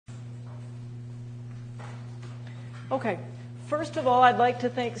Okay. First of all, I'd like to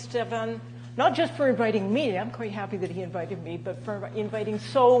thank Stefan, not just for inviting me, I'm quite happy that he invited me, but for inviting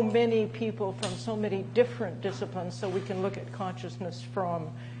so many people from so many different disciplines so we can look at consciousness from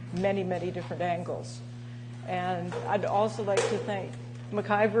many, many different angles. And I'd also like to thank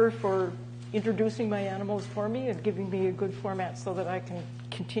McIver for introducing my animals for me and giving me a good format so that I can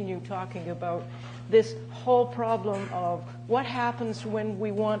continue talking about this whole problem of what happens when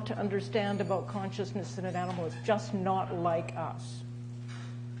we want to understand about consciousness in an animal. It's just not like us,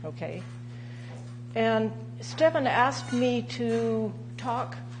 okay? And Stefan asked me to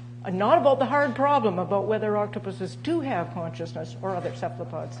talk not about the hard problem about whether octopuses do have consciousness or other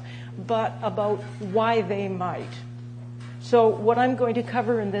cephalopods, but about why they might. So what I'm going to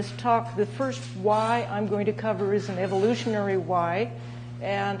cover in this talk, the first why I'm going to cover is an evolutionary why,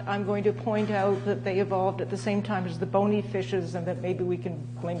 and I'm going to point out that they evolved at the same time as the bony fishes and that maybe we can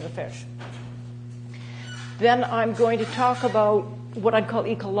blame the fish. Then I'm going to talk about what I'd call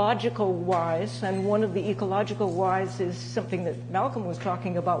ecological whys, and one of the ecological whys is something that Malcolm was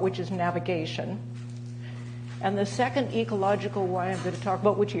talking about, which is navigation. And the second ecological why I'm going to talk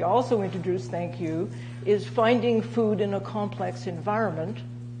about, which he also introduced, thank you, is finding food in a complex environment.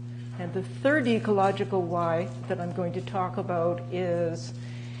 And the third ecological why that I'm going to talk about is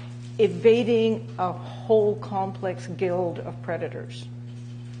evading a whole complex guild of predators.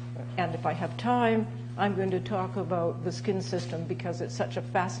 And if I have time, I'm going to talk about the skin system because it's such a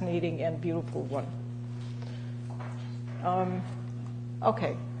fascinating and beautiful one.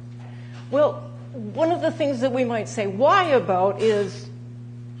 Okay. Well, one of the things that we might say why about is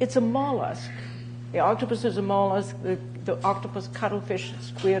it's a mollusk. The octopus is a mollusk. The octopus, cuttlefish,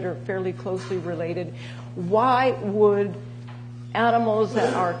 squid are fairly closely related. Why would animals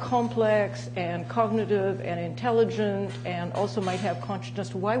that are complex and cognitive and intelligent and also might have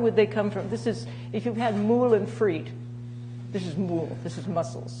consciousness, why would they come from? This is, if you've had mule and frite, this is mule, this is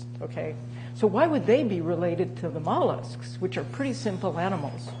mussels, okay? So why would they be related to the mollusks, which are pretty simple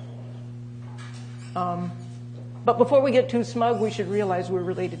animals? But before we get too smug, we should realize we're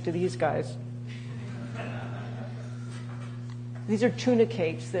related to these guys. These are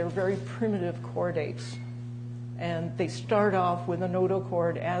tunicates. They're very primitive chordates. And they start off with a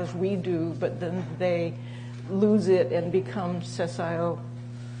notochord as we do, but then they lose it and become sessile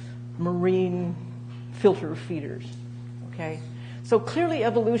marine filter feeders, okay? So clearly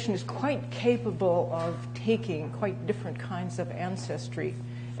evolution is quite capable of taking quite different kinds of ancestry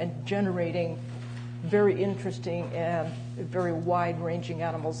and generating very interesting and very wide-ranging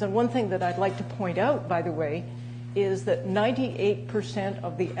animals. And one thing that I'd like to point out, by the way, is that 98%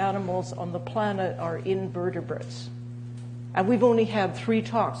 of the animals on the planet are invertebrates. And we've only had 3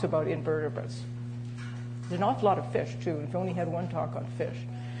 talks about invertebrates. There's an awful lot of fish, too. We've only had 1 talk on fish.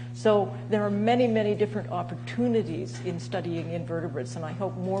 So there are many, many different opportunities in studying invertebrates, and I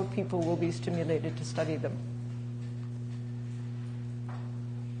hope more people will be stimulated to study them.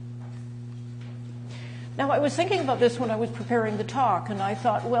 Now, I was thinking about this when I was preparing the talk, and I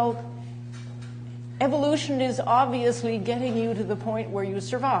thought, well, evolution is obviously getting you to the point where you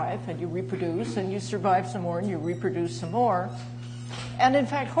survive and you reproduce and you survive some more and you reproduce some more. And in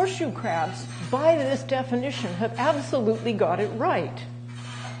fact, horseshoe crabs, by this definition, have absolutely got it right.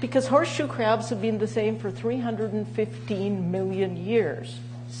 Because horseshoe crabs have been the same for 315 million years.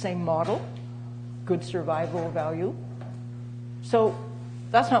 Same model, good survival value. So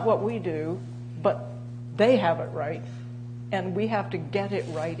that's not what we do, but they have it right. And we have to get it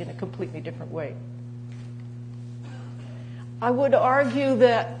right in a completely different way. I would argue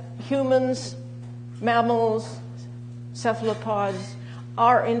that humans, mammals, cephalopods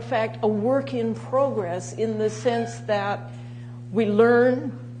are in fact a work in progress in the sense that we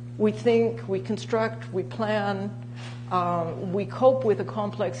learn, we think, we construct, we plan, we cope with a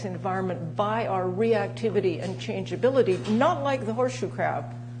complex environment by our reactivity and changeability, not like the horseshoe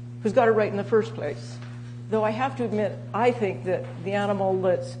crab, who's got it right in the first place. Though I have to admit, I think that the animal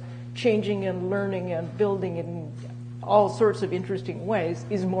that's changing and learning and building in all sorts of interesting ways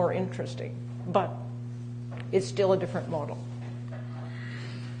is more interesting, but it's still a different model.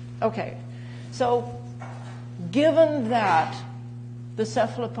 Okay, so given that the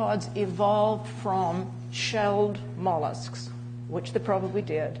cephalopods evolved from shelled mollusks, which they probably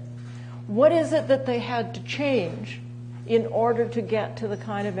did, what is it that they had to change in order to get to the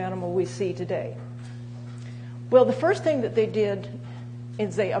kind of animal we see today? Well, the first thing that they did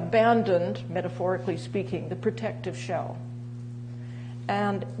is they abandoned, metaphorically speaking, the protective shell.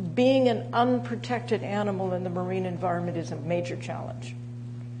 And being an unprotected animal in the marine environment is a major challenge.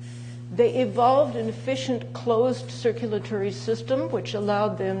 They evolved an efficient closed circulatory system which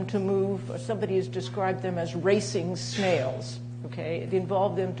allowed them to move, or somebody has described them as racing snails. Okay? It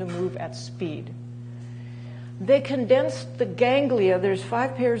involved them to move at speed. They condensed the ganglia. There's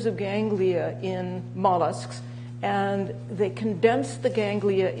 5 pairs of ganglia in mollusks, and they condensed the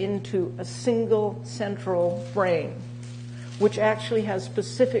ganglia into a single central brain, which actually has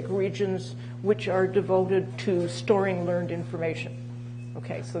specific regions which are devoted to storing learned information.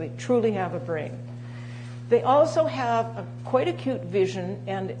 Okay, so they truly have a brain. They also have a quite acute vision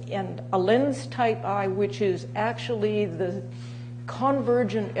and a lens-type eye, which is actually the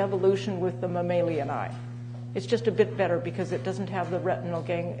convergent evolution with the mammalian eye. It's just a bit better because it doesn't have the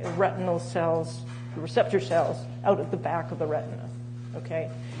retinal cells, the receptor cells, out at the back of the retina. Okay?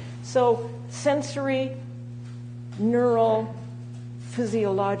 So sensory, neural,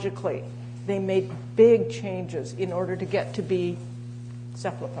 physiologically, they made big changes in order to get to be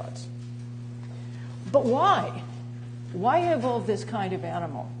cephalopods. But why? Why evolve this kind of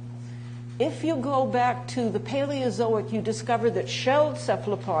animal? If you go back to the Paleozoic, you discover that shelled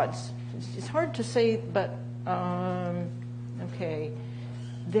cephalopods, it's hard to say, but okay,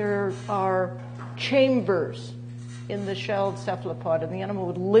 there are chambers in the shelled cephalopod, and the animal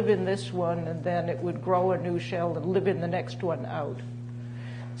would live in this one, and then it would grow a new shell and live in the next one out.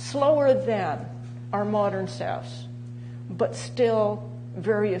 Slower than our modern cephs, but still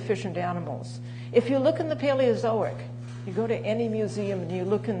very efficient animals. If you look in the Paleozoic, you go to any museum and you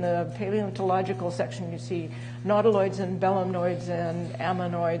look in the paleontological section, you see nautiloids and belemnoids and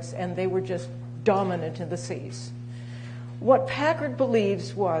ammonoids, and they were just dominant in the seas. What Packard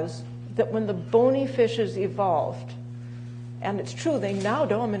believes was that when the bony fishes evolved, and it's true, they now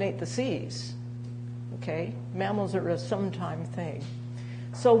dominate the seas, okay? Mammals are a sometime thing.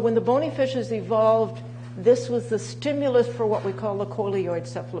 So when the bony fishes evolved, this was the stimulus for what we call the coleoid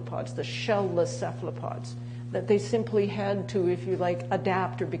cephalopods, the shellless cephalopods, that they simply had to, if you like,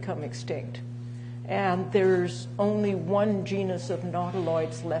 adapt or become extinct. And there's only one genus of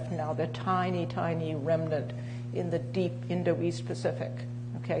nautiloids left now, the tiny, tiny remnant in the deep Indo-East Pacific.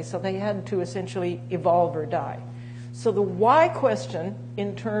 Okay, so they had to essentially evolve or die. So the why question,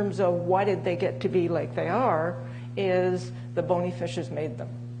 in terms of why did they get to be like they are, is the bony fishes made them.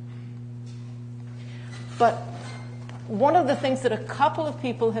 But one of the things that a couple of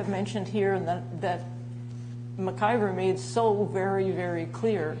people have mentioned here, and that McIver made so very, very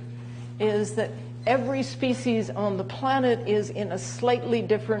clear, is that every species on the planet is in a slightly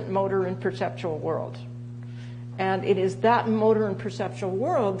different motor and perceptual world. And it is that motor and perceptual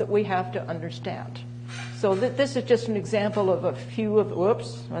world that we have to understand. So this is just an example of a few of,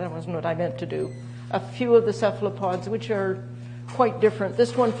 whoops, that wasn't what I meant to do, a few of the cephalopods, which are quite different.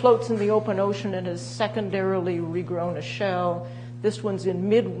 This one floats in the open ocean and has secondarily regrown a shell. This one's in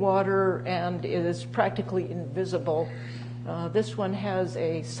mid-water and is practically invisible. This one has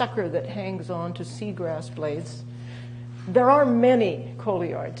a sucker that hangs on to seagrass blades. There are many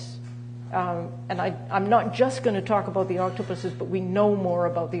coleoids. And I'm not just going to talk about the octopuses, but we know more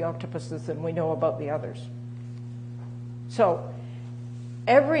about the octopuses than we know about the others. So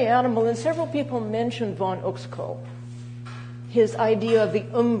every animal, and several people mentioned von Uxküll, his idea of the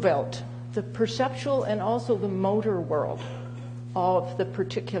Umwelt, the perceptual and also the motor world of the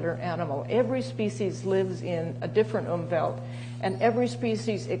particular animal. Every species lives in a different Umwelt, and every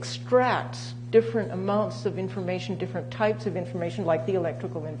species extracts different amounts of information, different types of information, like the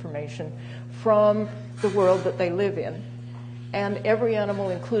electrical information, from the world that they live in. And every animal,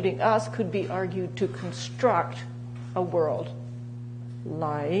 including us, could be argued to construct a world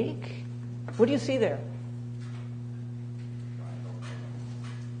like, what do you see there?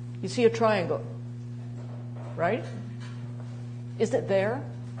 You see a triangle, right? Is it there?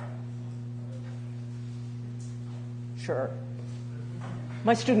 Sure.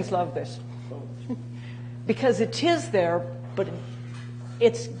 My students love this. Because it is there, but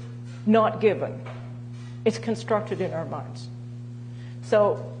it's not given. It's constructed in our minds.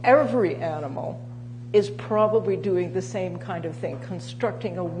 So every animal is probably doing the same kind of thing,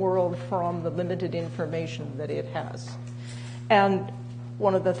 constructing a world from the limited information that it has. And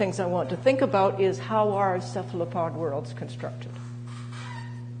one of the things I want to think about is how are cephalopod worlds constructed?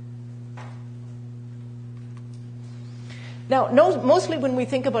 Now, mostly when we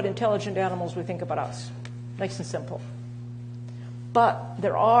think about intelligent animals, we think about us. Nice and simple. But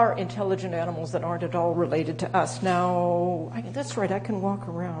there are intelligent animals that aren't at all related to us. Now, that's right, I can walk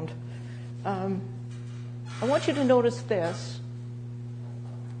around. I want you to notice this,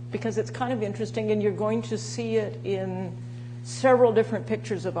 because it's kind of interesting, and you're going to see it in several different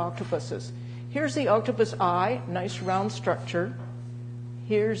pictures of octopuses. Here's the octopus eye, nice round structure.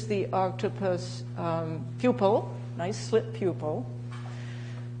 Here's the octopus pupil, nice slit pupil.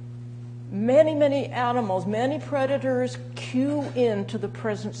 Many, many animals, many predators cue into the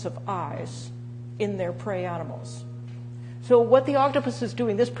presence of eyes in their prey animals. So what the octopus is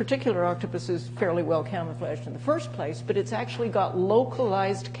doing, this particular octopus is fairly well camouflaged in the first place, but it's actually got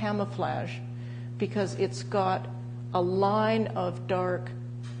localized camouflage because it's got a line of dark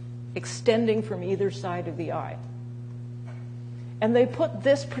extending from either side of the eye. And they put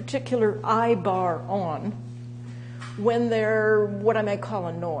this particular eye bar on when they're what I might call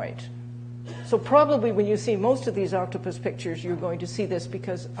annoyed. So probably when you see most of these octopus pictures, you're going to see this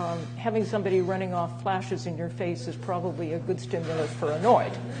because having somebody running off flashes in your face is probably a good stimulus for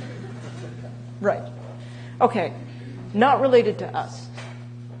annoyed. Right. Okay. Not related to us.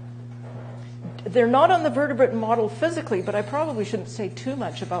 They're not on the vertebrate model physically, but I probably shouldn't say too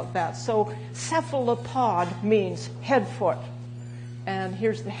much about that. So cephalopod means head foot. And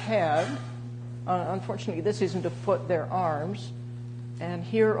here's the head. Unfortunately, this isn't a foot, they're arms. And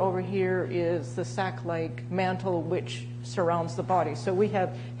here over here is the sac-like mantle which surrounds the body. So we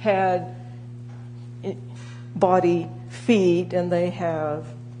have head, body, feet, and they have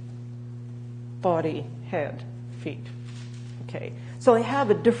body, head, feet. Okay. So they have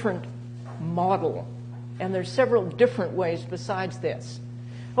a different model, and there's several different ways besides this.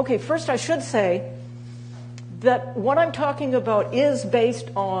 Okay, first I should say that what I'm talking about is based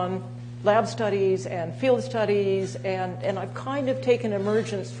on lab studies and field studies, and I've kind of taken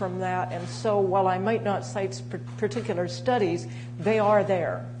emergence from that, and so while I might not cite particular studies, they are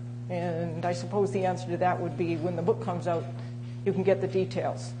there. And I suppose the answer to that would be when the book comes out, you can get the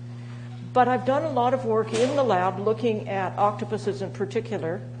details. But I've done a lot of work in the lab looking at octopuses in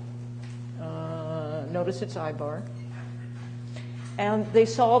particular. Notice its eye bar. And they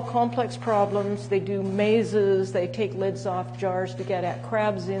solve complex problems. They do mazes. They take lids off jars to get at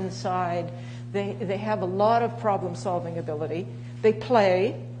crabs inside. They have a lot of problem-solving ability. They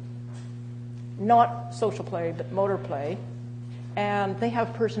play, not social play, but motor play. And they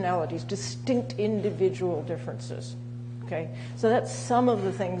have personalities, distinct individual differences. Okay? So that's some of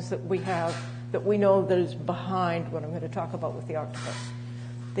the things that we have that we know that is behind what I'm going to talk about with the octopus.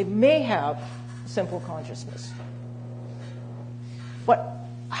 They may have simple consciousness.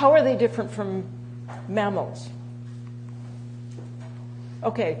 How are they different from mammals?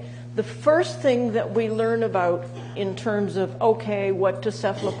 Okay, the first thing that we learn about in terms of, okay, what do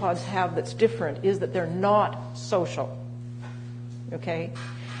cephalopods have that's different is that they're not social. Okay?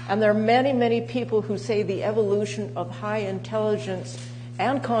 And there are many, many people who say the evolution of high intelligence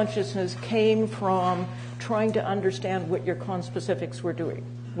and consciousness came from trying to understand what your conspecifics were doing.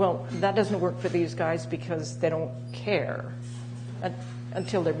 Well, that doesn't work for these guys because they don't care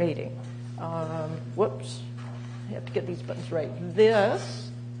until they're mating. Whoops. I have to get these buttons right. There's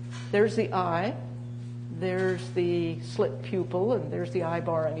the eye, there's the slit pupil, and there's the eye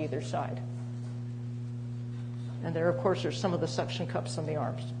bar on either side. And there, of course, are some of the suction cups on the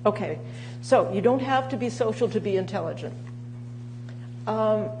arms. Okay, so you don't have to be social to be intelligent.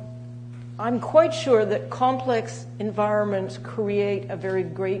 I'm quite sure that complex environments create a very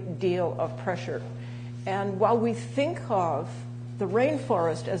great deal of pressure. And while we think of the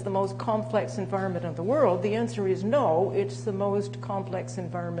rainforest as the most complex environment in the world, the answer is no, it's the most complex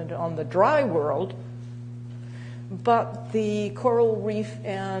environment on the dry world. But the coral reef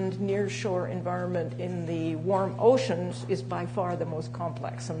and nearshore environment in the warm oceans is by far the most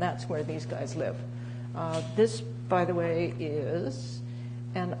complex, and that's where these guys live. This, by the way, is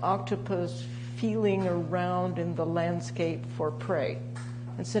an octopus feeling around in the landscape for prey.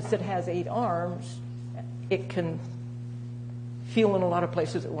 And since it has 8 arms, it can feel in a lot of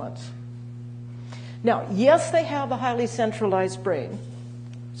places at once. Now, yes, they have a highly centralized brain,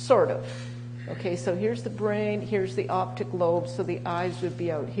 sort of. Okay, so here's the brain, here's the optic lobe, so the eyes would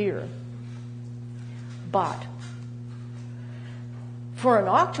be out here. But for an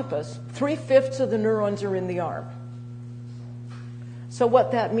octopus, 3/5 of the neurons are in the arm. So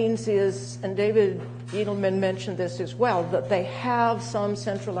what that means is, and David Edelman mentioned this as well, that they have some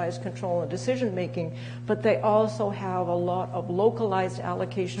centralized control and decision making, but they also have a lot of localized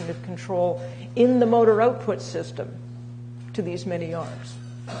allocation of control in the motor output system to these many arms.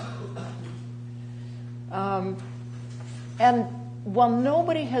 And while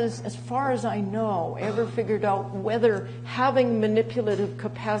nobody has, as far as I know, ever figured out whether having manipulative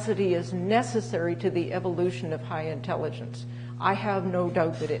capacity is necessary to the evolution of high intelligence, I have no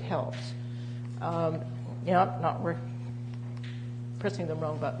doubt that it helps. We're pressing the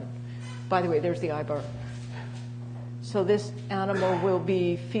wrong button. By the way, there's the eye bar. So this animal will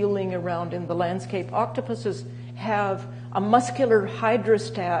be feeling around in the landscape. Octopuses have a muscular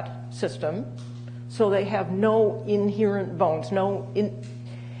hydrostat system, so they have no inherent bones, no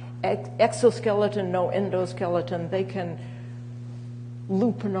exoskeleton, no endoskeleton. They can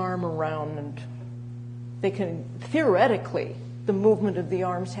loop an arm around, and they can, theoretically, the movement of the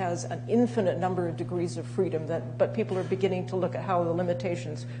arms has an infinite number of degrees of freedom, but people are beginning to look at how the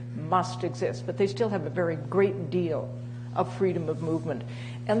limitations must exist. But they still have a very great deal of freedom of movement.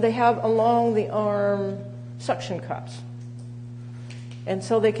 And they have along the arm suction cups. And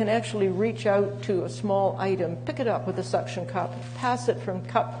so they can actually reach out to a small item, pick it up with a suction cup, pass it from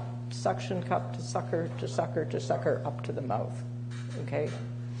cup, suction cup to sucker to sucker to sucker up to the mouth. Okay?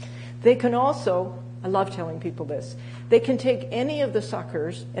 They can also, I love telling people this, they can take any of the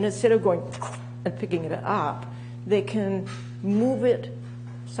suckers, and instead of going and picking it up, they can move it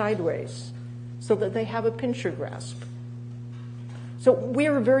sideways so that they have a pincher grasp. So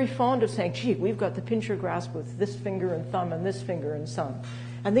we're very fond of saying, gee, we've got the pincher grasp with this finger and thumb and this finger and thumb.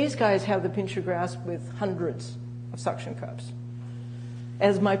 And these guys have the pincher grasp with hundreds of suction cups.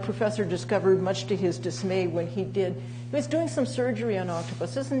 As my professor discovered, much to his dismay, when he was doing some surgery on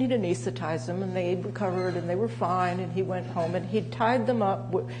octopuses, and he'd anesthetized them, and they recovered, and they were fine, and he went home, and he tied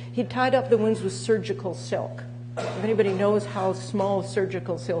up the wounds with surgical silk. If anybody knows how small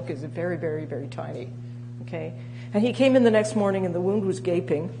surgical silk is, it's very, very, very tiny, okay? And he came in the next morning, and the wound was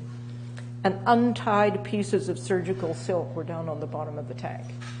gaping, and untied pieces of surgical silk were down on the bottom of the tank.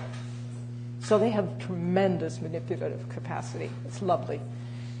 So they have tremendous manipulative capacity. It's lovely.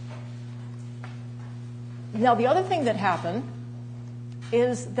 Now, the other thing that happened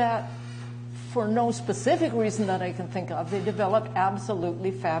is that, for no specific reason that I can think of, they developed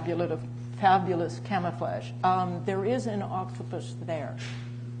absolutely fabulous camouflage. There is an octopus there.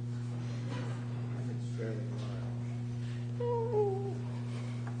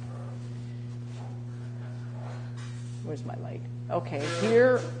 Where's my light? Okay,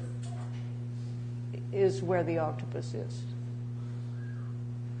 here is where the octopus is.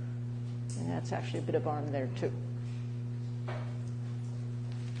 And that's actually a bit of arm there, too.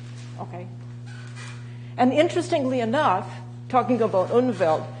 Okay. And interestingly enough, talking about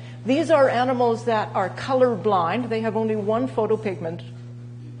Unveld, these are animals that are colorblind. They have only one photopigment,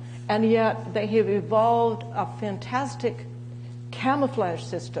 and yet they have evolved a fantastic camouflage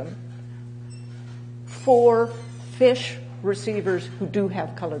system for fish receivers who do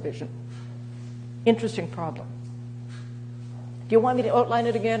have color vision. Interesting problem. Do you want me to outline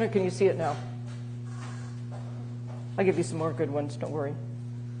it again, or can you see it now? I'll give you some more good ones, don't worry.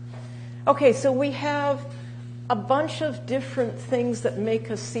 Okay, so we have a bunch of different things that make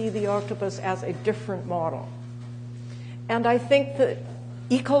us see the octopus as a different model. And I think that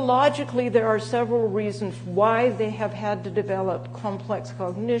ecologically there are several reasons why they have had to develop complex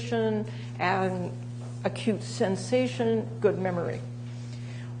cognition and acute sensation, good memory.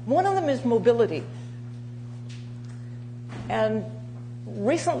 One of them is mobility. And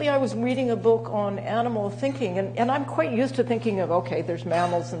recently I was reading a book on animal thinking, and I'm quite used to thinking of, okay, there's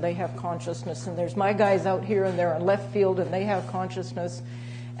mammals and they have consciousness, and there's my guys out here and they're in left field and they have consciousness.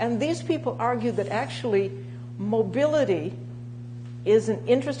 And these people argue that actually mobility is an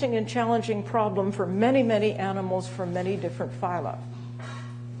interesting and challenging problem for many, many animals from many different phyla.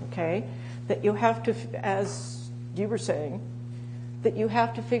 Okay? That you have to, as you were saying, that you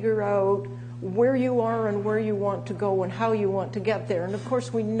have to figure out where you are and where you want to go and how you want to get there. And of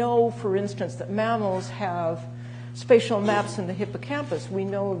course we know, for instance, that mammals have spatial maps in the hippocampus. We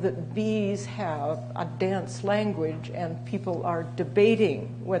know that bees have a dance language, and people are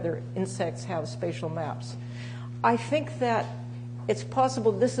debating whether insects have spatial maps. I think that it's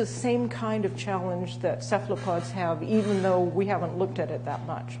possible this is the same kind of challenge that cephalopods have, even though we haven't looked at it that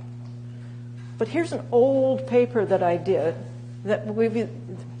much. But here's an old paper that I did that will give you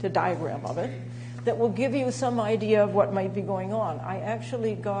the diagram of it, that will give you some idea of what might be going on. I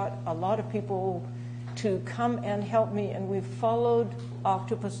actually got a lot of people to come and help me, and we've followed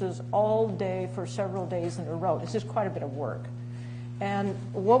octopuses all day for several days in a row. This is quite a bit of work. And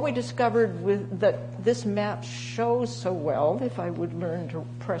what we discovered that this map shows so well, if I would learn to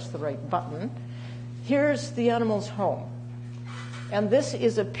press the right button, here's the animal's home. And this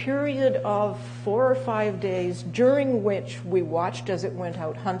is a period of 4 or 5 days during which we watched as it went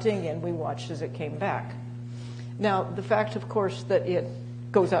out hunting and we watched as it came back. Now, the fact, of course, that it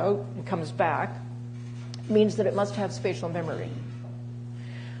goes out and comes back means that it must have spatial memory.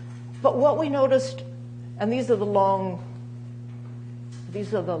 But what we noticed, and these are the long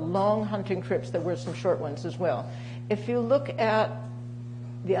hunting trips, there were some short ones as well. If you look at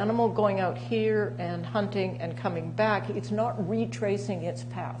the animal going out here and hunting and coming back, it's not retracing its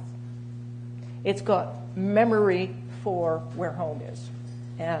path. It's got memory for where home is.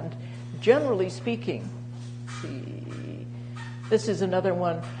 And generally speaking, this is another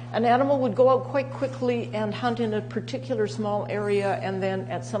one. An animal would go out quite quickly and hunt in a particular small area, and then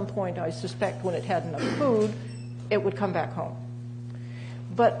at some point, I suspect when it had enough food, it would come back home.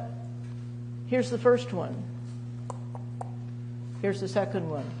 But here's the first one. Here's the second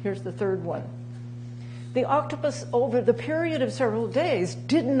one. Here's the third one. The octopus, over the period of several days,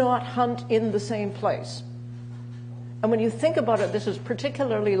 did not hunt in the same place. And when you think about it, this is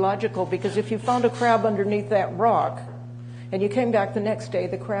particularly logical, because if you found a crab underneath that rock and you came back the next day,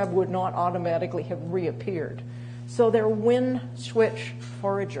 the crab would not automatically have reappeared. So they're wind-switch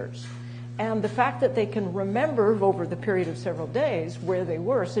foragers. And the fact that they can remember over the period of several days where they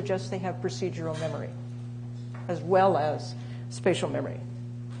were suggests they have procedural memory as well as spatial memory.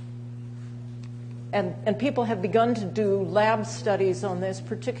 And people have begun to do lab studies on this,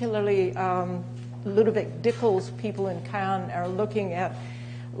 particularly Ludovic Dickel's people in Cannes are looking at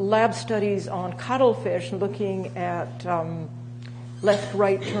lab studies on cuttlefish, looking at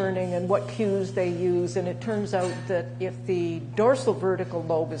left-right turning and what cues they use. And it turns out that if the dorsal vertical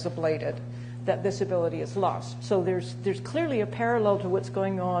lobe is ablated, that this ability is lost. So there's clearly a parallel to what's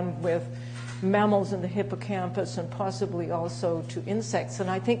going on with mammals in the hippocampus and possibly also to insects. And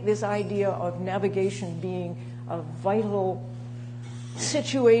I think this idea of navigation being a vital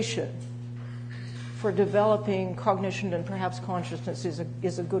situation for developing cognition and perhaps consciousness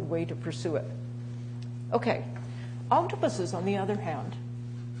is a good way to pursue it. Okay, octopuses, on the other hand,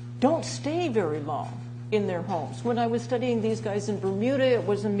 don't stay very long in their homes. When I was studying these guys in Bermuda, it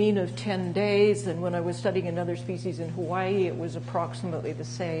was a mean of 10 days, and when I was studying another species in Hawaii, it was approximately the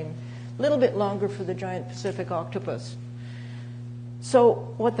same. A little bit longer for the giant Pacific octopus.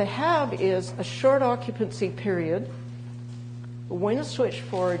 So what they have is a short occupancy period, wind switch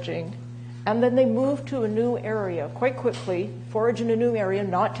foraging, and then they move to a new area quite quickly, forage in a new area,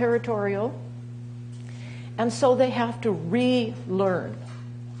 not territorial, and so they have to relearn.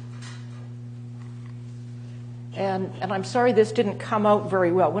 And I'm sorry this didn't come out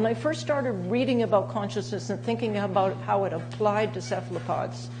very well. When I first started reading about consciousness and thinking about how it applied to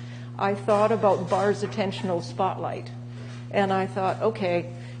cephalopods, I thought about Barr's attentional spotlight. And I thought,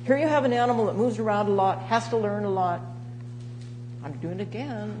 okay, here you have an animal that moves around a lot, has to learn a lot. I'm doing it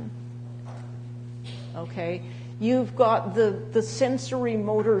again. Okay, you've got the sensory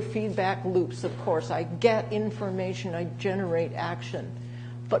motor feedback loops, of course. I get information, I generate action.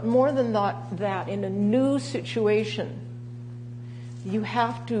 But more than that, in a new situation, you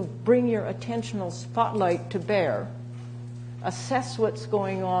have to bring your attentional spotlight to bear, assess what's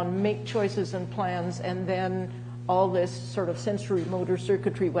going on, make choices and plans, and then all this sort of sensory motor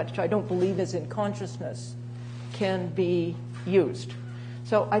circuitry, which I don't believe is in consciousness, can be used.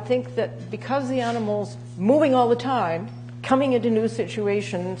 So I think that because the animal's moving all the time, coming into new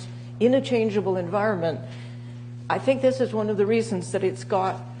situations, in a changeable environment, I think this is one of the reasons that it's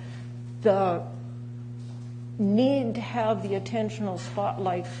got the need to have the attentional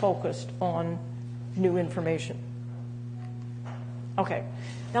spotlight focused on new information. Okay,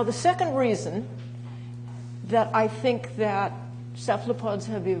 now the second reason that I think that cephalopods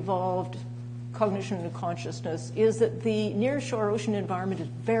have evolved cognition and consciousness is that the near-shore ocean environment is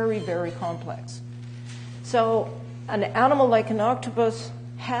very, very complex. So an animal like an octopus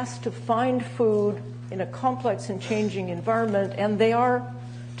has to find food in a complex and changing environment, and they are,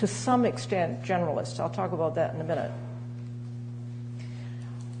 to some extent, generalists. I'll talk about that in a minute.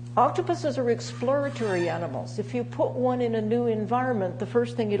 Octopuses are exploratory animals. If you put one in a new environment, the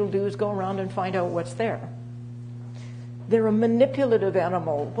first thing it'll do is go around and find out what's there. They're a manipulative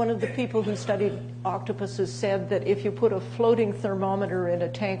animal. One of the people who studied octopuses said that if you put a floating thermometer in a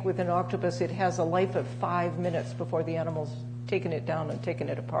tank with an octopus, it has a life of 5 minutes before the animal's taken it down and taken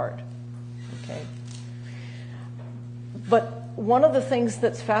it apart. Okay. But one of the things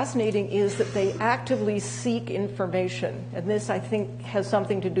that's fascinating is that they actively seek information. And this, I think, has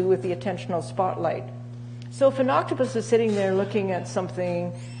something to do with the attentional spotlight. So if an octopus is sitting there looking at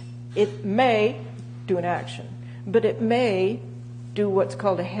something, it may do an action, but it may do what's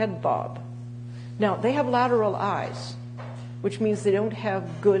called a head bob. Now, they have lateral eyes, which means they don't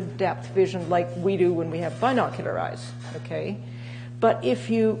have good depth vision like we do when we have binocular eyes, okay? But if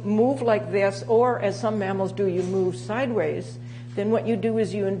you move like this, or as some mammals do, you move sideways, then what you do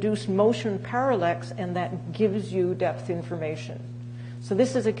is you induce motion parallax, and that gives you depth information. So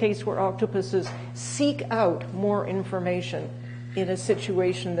this is a case where octopuses seek out more information in a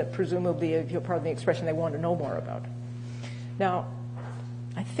situation that presumably, if you'll pardon the expression, they want to know more about. Now,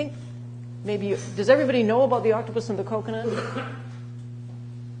 I think maybe, does everybody know about the octopus and the coconut?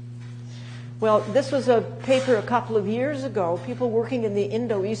 Well, this was a paper a couple of years ago. People working in the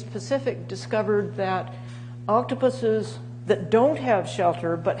Indo-East Pacific discovered that octopuses that don't have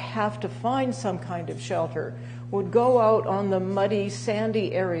shelter but have to find some kind of shelter would go out on the muddy,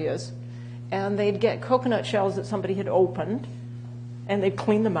 sandy areas, and they'd get coconut shells that somebody had opened, and they'd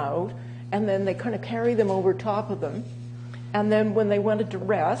clean them out, and then they kind of carry them over top of them. And then when they wanted to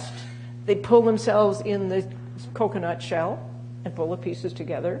rest, they'd pull themselves in the coconut shell and pull the pieces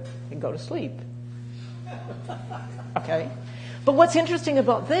together and go to sleep. Okay? But what's interesting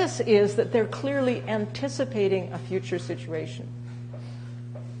about this is that they're clearly anticipating a future situation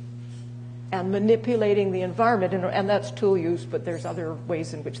and manipulating the environment. And that's tool use, but there's other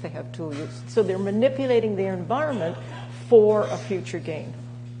ways in which they have tool use. So they're manipulating their environment for a future gain.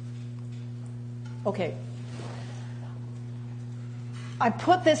 Okay. I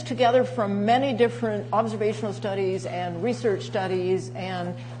put this together from many different observational studies and research studies,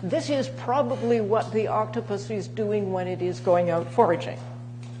 and this is probably what the octopus is doing when it is going out foraging.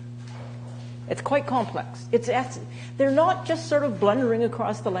 It's quite complex. They're not just sort of blundering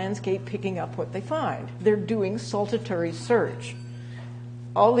across the landscape picking up what they find. They're doing solitary search.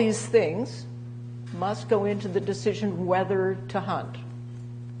 All these things must go into the decision whether to hunt.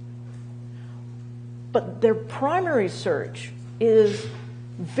 But their primary search is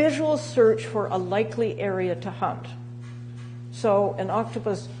visual search for a likely area to hunt. So an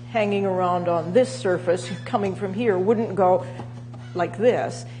octopus hanging around on this surface, coming from here, wouldn't go like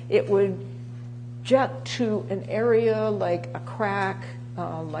this. It would jet to an area like a crack,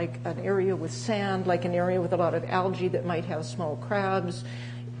 like an area with sand, like an area with a lot of algae that might have small crabs,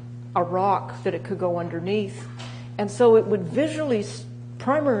 a rock that it could go underneath. And so it would visually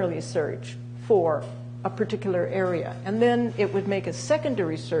primarily search for a particular area. And then it would make a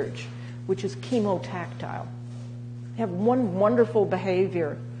secondary search, which is chemotactile. They have one wonderful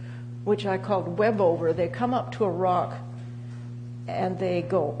behavior, which I called web over. They come up to a rock and they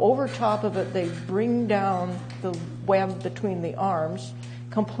go over top of it. They bring down the web between the arms,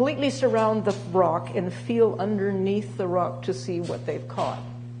 completely surround the rock, and feel underneath the rock to see what they've caught.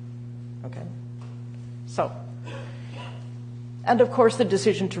 Okay? So, and of course the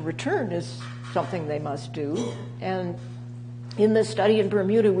decision to return is something they must do. And in this study in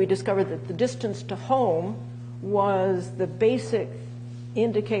Bermuda, we discovered that the distance to home was the basic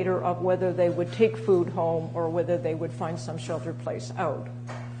indicator of whether they would take food home or whether they would find some sheltered place out.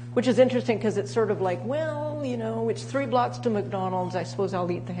 Which is interesting because it's sort of like, well, you know, it's 3 blocks to McDonald's, I suppose I'll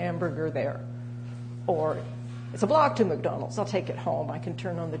eat the hamburger there. Or it's a block to McDonald's, I'll take it home, I can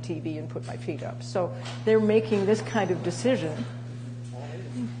turn on the TV and put my feet up. So they're making this kind of decision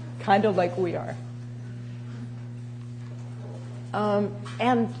kind of like we are.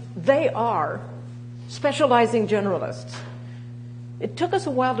 And they are specializing generalists. It took us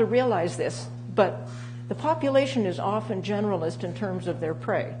a while to realize this, but the population is often generalist in terms of their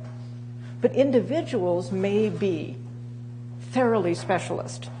prey. But individuals may be thoroughly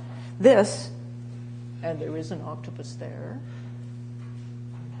specialist. This, and there is an octopus there,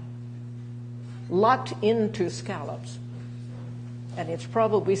 locked into scallops. And it's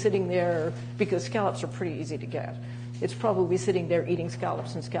probably sitting there, because scallops are pretty easy to get, it's probably sitting there eating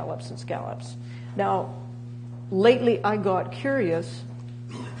scallops and scallops and scallops. Now, lately I got curious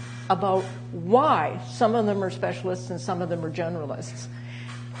about why some of them are specialists and some of them are generalists.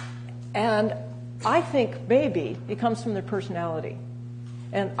 And I think maybe it comes from their personality.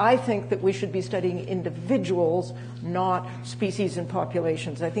 And I think that we should be studying individuals, not species and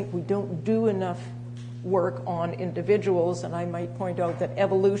populations. I think we don't do enough work on individuals, and I might point out that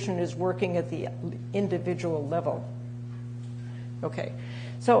evolution is working at the individual level. Okay,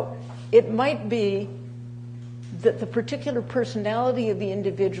 so it might be that the particular personality of the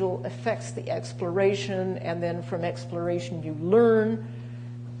individual affects the exploration, and then from exploration you learn.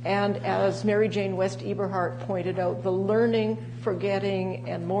 And as Mary Jane West Eberhardt pointed out, the learning, forgetting,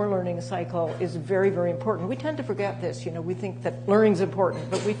 and more learning cycle is very, very important. We tend to forget this. You know, we think that learning's important,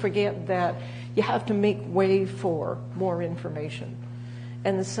 but we forget that you have to make way for more information.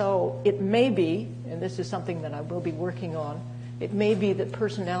 And so it may be, and this is something that I will be working on, it may be that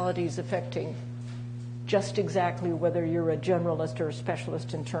personality is affecting just exactly whether you're a generalist or a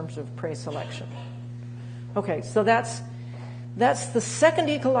specialist in terms of prey selection. Okay, so that's the second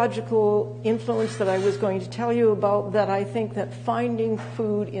ecological influence that I was going to tell you about, that I think that finding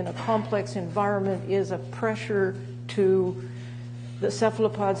food in a complex environment is a pressure to the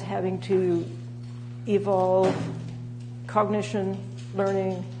cephalopods having to evolve cognition,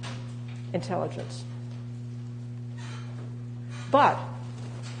 learning, intelligence. But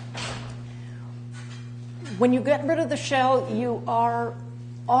when you get rid of the shell, you are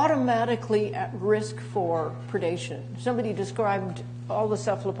automatically at risk for predation. Somebody described all the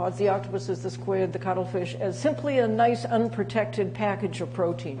cephalopods, the octopuses, the squid, the cuttlefish, as simply a nice unprotected package of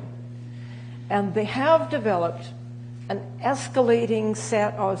protein. And they have developed an escalating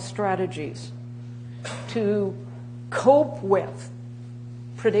set of strategies to cope with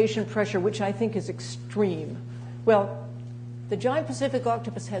predation pressure, which I think is extreme. Well, the giant Pacific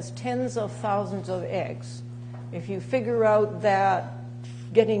octopus has tens of thousands of eggs. If you figure out that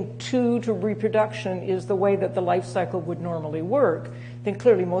getting 2 to reproduction is the way that the life cycle would normally work, then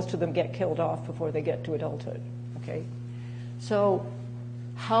clearly most of them get killed off before they get to adulthood. Okay? So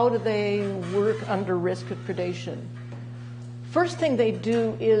how do they work under risk of predation? First thing they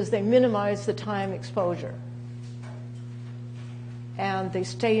do is they minimize the time exposure. And they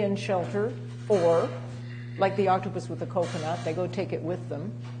stay in shelter, or, like the octopus with the coconut, they go take it with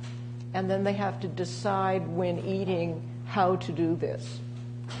them. And then they have to decide when eating how to do this.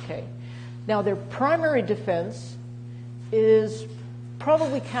 Okay. Now, their primary defense is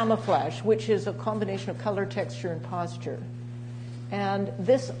probably camouflage, which is a combination of color, texture, and posture. And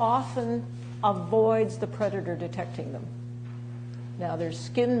this often avoids the predator detecting them. Now, there's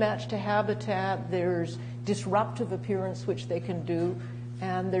skin match to habitat, there's disruptive appearance, which they can do,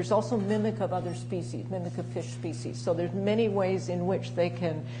 and there's also mimic of other species, mimic of fish species. So there's many ways in which they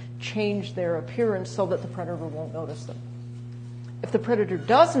can change their appearance so that the predator won't notice them. If the predator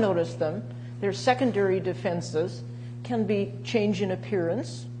does notice them, their secondary defenses can be change in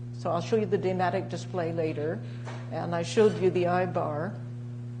appearance. So I'll show you the dematic display later, and I showed you the eye bar.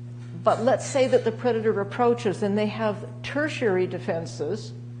 But let's say that the predator approaches and they have tertiary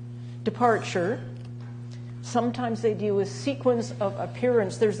defenses, departure. Sometimes they deal with sequence of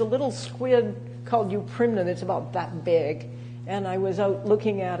appearance. There's a little squid called Euprimnon. It's about that big. And I was out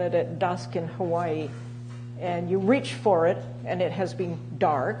looking at it at dusk in Hawaii. And you reach for it, and it has been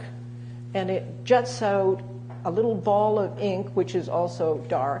dark. And it jets out a little ball of ink, which is also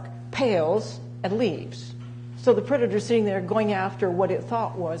dark, pales, and leaves. So the predator's sitting there going after what it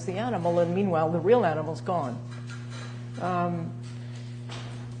thought was the animal, and meanwhile, the real animal's gone.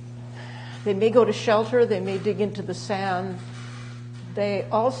 They may go to shelter. They may dig into the sand. They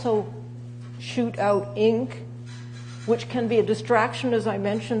also shoot out ink, which can be a distraction, as I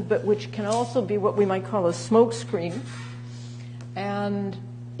mentioned, but which can also be what we might call a smoke screen. And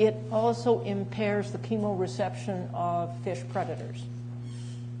it also impairs the chemoreception of fish predators.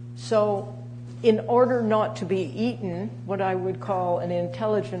 So in order not to be eaten, what I would call an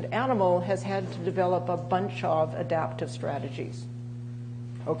intelligent animal has had to develop a bunch of adaptive strategies.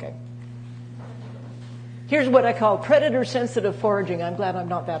 Okay. Here's what I call predator-sensitive foraging. I'm glad I'm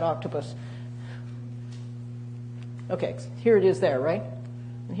not that octopus. Okay, here it is there, right?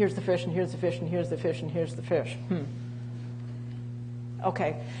 And here's the fish, and here's the fish, and here's the fish, and here's the fish.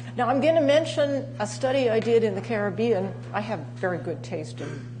 Okay. Now, I'm going to mention a study I did in the Caribbean. I have very good taste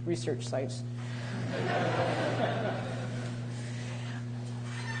in research sites.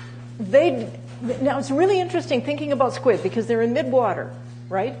 Now, it's really interesting thinking about squid because they're in midwater,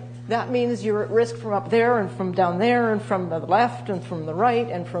 right? That means you're at risk from up there and from down there and from the left and from the right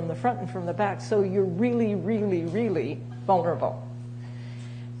and from the front and from the back. So you're really, really, really vulnerable.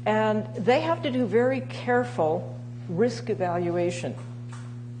 And they have to do very careful risk evaluation.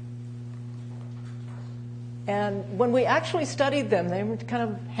 And when we actually studied them, they were kind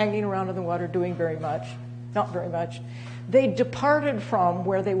of hanging around in the water doing very much, not very much. They departed from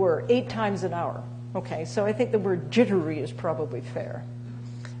where they were 8 times an hour. Okay, so I think the word jittery is probably fair.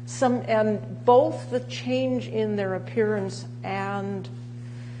 And both the change in their appearance and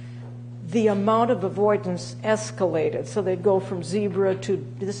the amount of avoidance escalated. So they'd go from zebra to,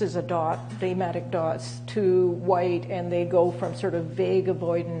 this is a dot, dematic dots, to white, and they go from sort of vague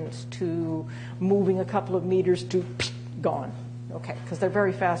avoidance to moving a couple of meters to gone. Okay, because they're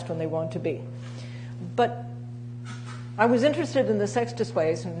very fast when they want to be. But I was interested in the sex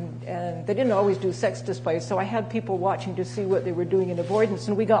displays, and they didn't always do sex displays, so I had people watching to see what they were doing in avoidance,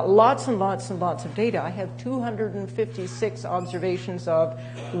 and we got lots and lots and lots of data. I have 256 observations of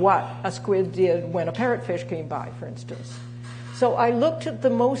what a squid did when a parrotfish came by, for instance. So I looked at the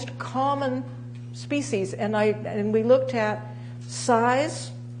most common species, and we looked at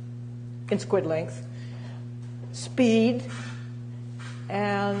size in squid length, speed,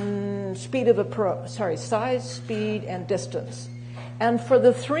 and size, speed, and distance. And for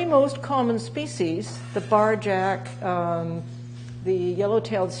the 3 most common species, the barjack, the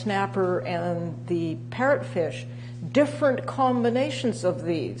yellow-tailed snapper, and the parrotfish, different combinations of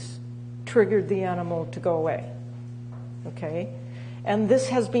these triggered the animal to go away. Okay? And this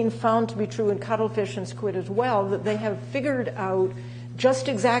has been found to be true in cuttlefish and squid as well, that they have figured out just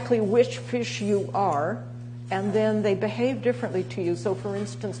exactly which fish you are, and then they behave differently to you. So for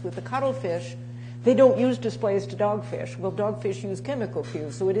instance, with the cuttlefish, they don't use displays to dogfish. Well, dogfish use chemical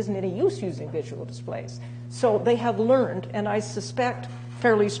cues, so it isn't any use using visual displays. So they have learned, and I suspect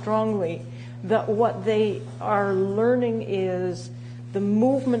fairly strongly that what they are learning is the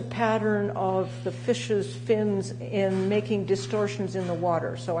movement pattern of the fish's fins in making distortions in the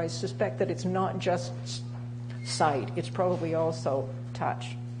water. So I suspect that it's not just sight, it's probably also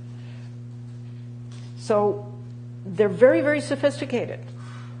touch. So they're very, very sophisticated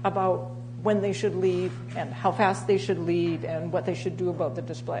about when they should leave and how fast they should leave and what they should do about the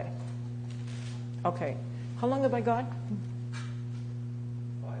display. Okay, how long have I got?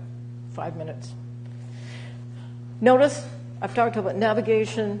 5 minutes. Notice I've talked about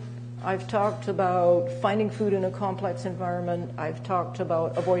navigation, I've talked about finding food in a complex environment, I've talked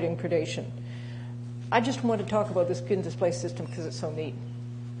about avoiding predation. I just want to talk about the skin display system because it's so neat.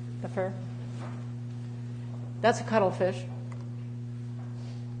 Is that fair? That's a cuttlefish.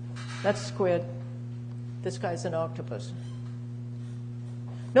 That's a squid. This guy's an octopus.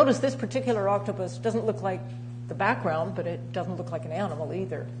 Notice this particular octopus doesn't look like the background, but it doesn't look like an animal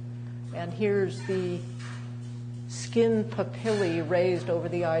either. And here's the skin papillae raised over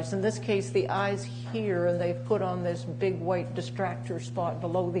the eyes. In this case, the eyes here, and they've put on this big white distractor spot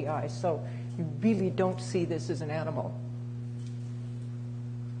below the eyes. So you really don't see this as an animal.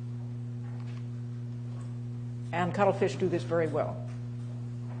 And cuttlefish do this very well.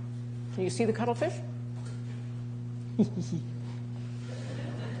 Can you see the cuttlefish?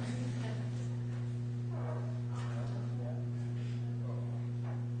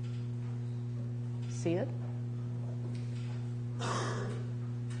 See it?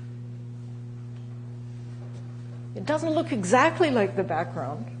 It doesn't look exactly like the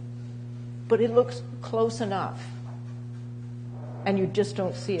background, but it looks close enough. And you just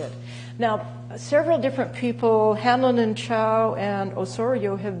don't see it. Now, several different people, Hanlon and Chow and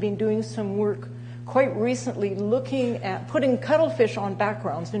Osorio, have been doing some work quite recently looking at putting cuttlefish on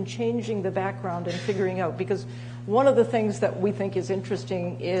backgrounds and changing the background and figuring out, because one of the things that we think is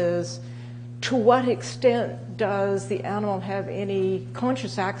interesting is to what extent does the animal have any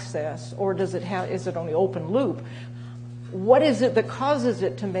conscious access, or is it only open loop? What is it that causes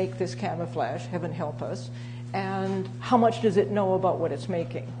it to make this camouflage, heaven help us, and how much does it know about what it's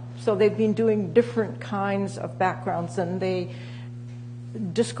making? So they've been doing different kinds of backgrounds, and they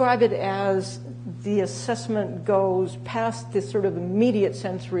describe it as the assessment goes past this sort of immediate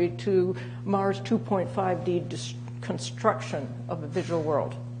sensory to Mars 2.5D construction of a visual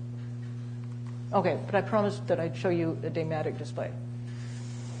world. Okay, but I promised that I'd show you a dematic display.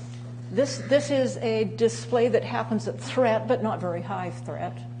 This is a display that happens at threat, but not very high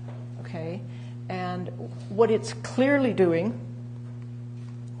threat, okay? And what it's clearly doing,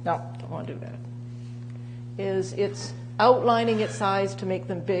 no, don't want to do that, is it's outlining its eyes to make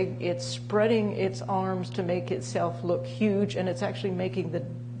them big, it's spreading its arms to make itself look huge, and it's actually making the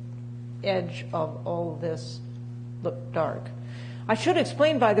edge of all this look dark. I should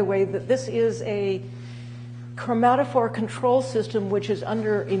explain, by the way, that this is a chromatophore control system which is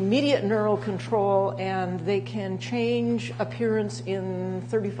under immediate neural control, and they can change appearance in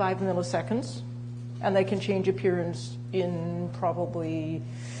 35 milliseconds, and they can change appearance in probably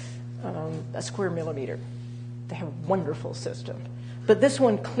a square millimeter. They have a wonderful system. But this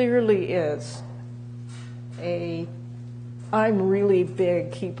one clearly is a I'm really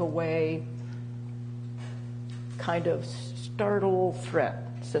big, keep away kind of startle threat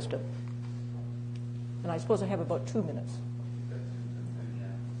system. And I suppose I have about 2 minutes.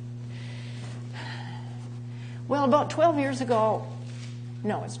 Well, about 12 years ago,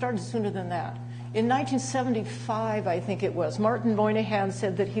 no, it started sooner than that. In 1975, I think it was, Martin Moynihan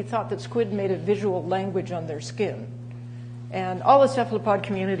said that he thought that squid made a visual language on their skin. And all the cephalopod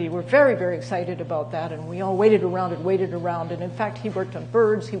community were very, very excited about that, and we all waited around. And in fact, he worked on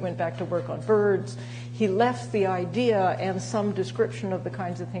birds. He went back to work on birds. He left the idea and some description of the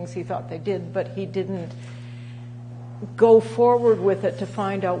kinds of things he thought they did, but he didn't go forward with it to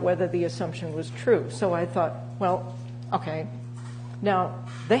find out whether the assumption was true. So I thought, well, okay. Now,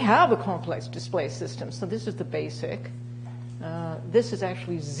 they have a complex display system, so this is the basic. This is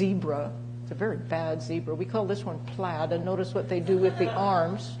actually zebra. It's a very bad zebra. We call this one plaid, and notice what they do with the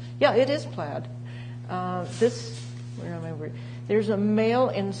arms. Yeah, it is plaid. Where am I? There's a male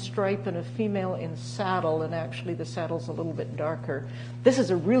in stripe and a female in saddle, and actually the saddle's a little bit darker. This is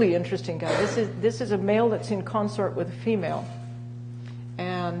a really interesting guy. This is a male that's in consort with a female,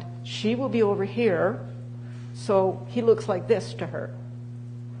 and she will be over here, so he looks like this to her.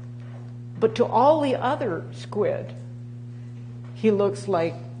 But to all the other squid, he looks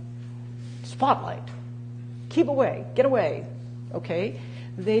like spotlight. Keep away, get away, okay?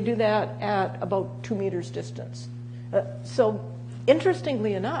 They do that at about 2 meters distance. So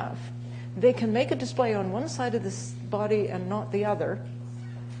interestingly enough, they can make a display on one side of this body and not the other,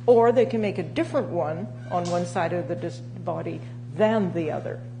 or they can make a different one on one side of the body than the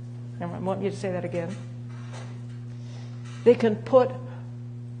other. And I want you to say that again. They can put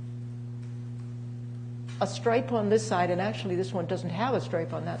a stripe on this side, and actually this one doesn't have a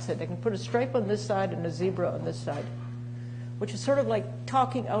stripe on that side. They can put a stripe on this side and a zebra on this side, which is sort of like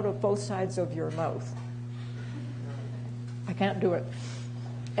talking out of both sides of your mouth. I can't do it.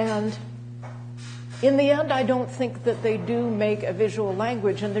 And in the end, I don't think that they do make a visual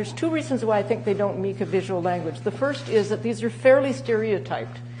language, and there's 2 reasons why I think they don't make a visual language. The first is that these are fairly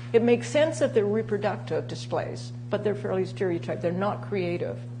stereotyped. It makes sense that they're reproductive displays, but they're fairly stereotyped. They're not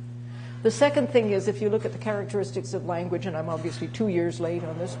creative. The second thing is, if you look at the characteristics of language, and I'm obviously 2 years late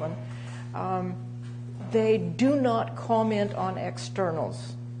on this one, they do not comment on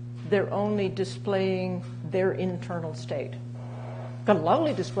externals. They're only displaying their internal state. Got a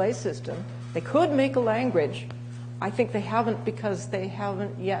lovely display system. They could make a language. I think they haven't because they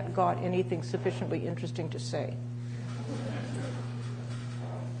haven't yet got anything sufficiently interesting to say.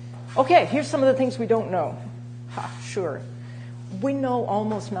 Okay, here's some of the things we don't know. Sure. We know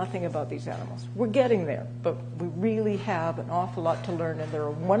almost nothing about these animals. We're getting there, but we really have an awful lot to learn, and they're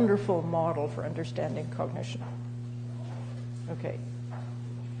a wonderful model for understanding cognition. Okay.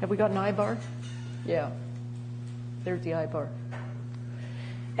 Have we got an I-bar? Yeah. There's the I-bar.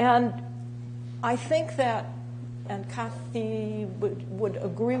 And I think that, and Kathy would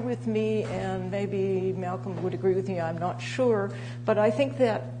agree with me, and maybe Malcolm would agree with me, I'm not sure, but I think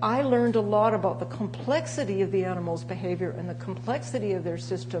that I learned a lot about the complexity of the animal's behavior and the complexity of their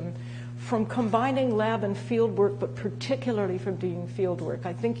system from combining lab and field work, but particularly from doing field work.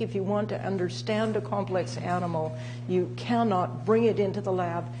 I think if you want to understand a complex animal, you cannot bring it into the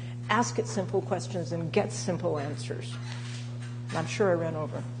lab, ask it simple questions, and get simple answers. I'm sure I ran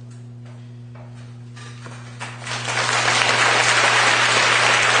over.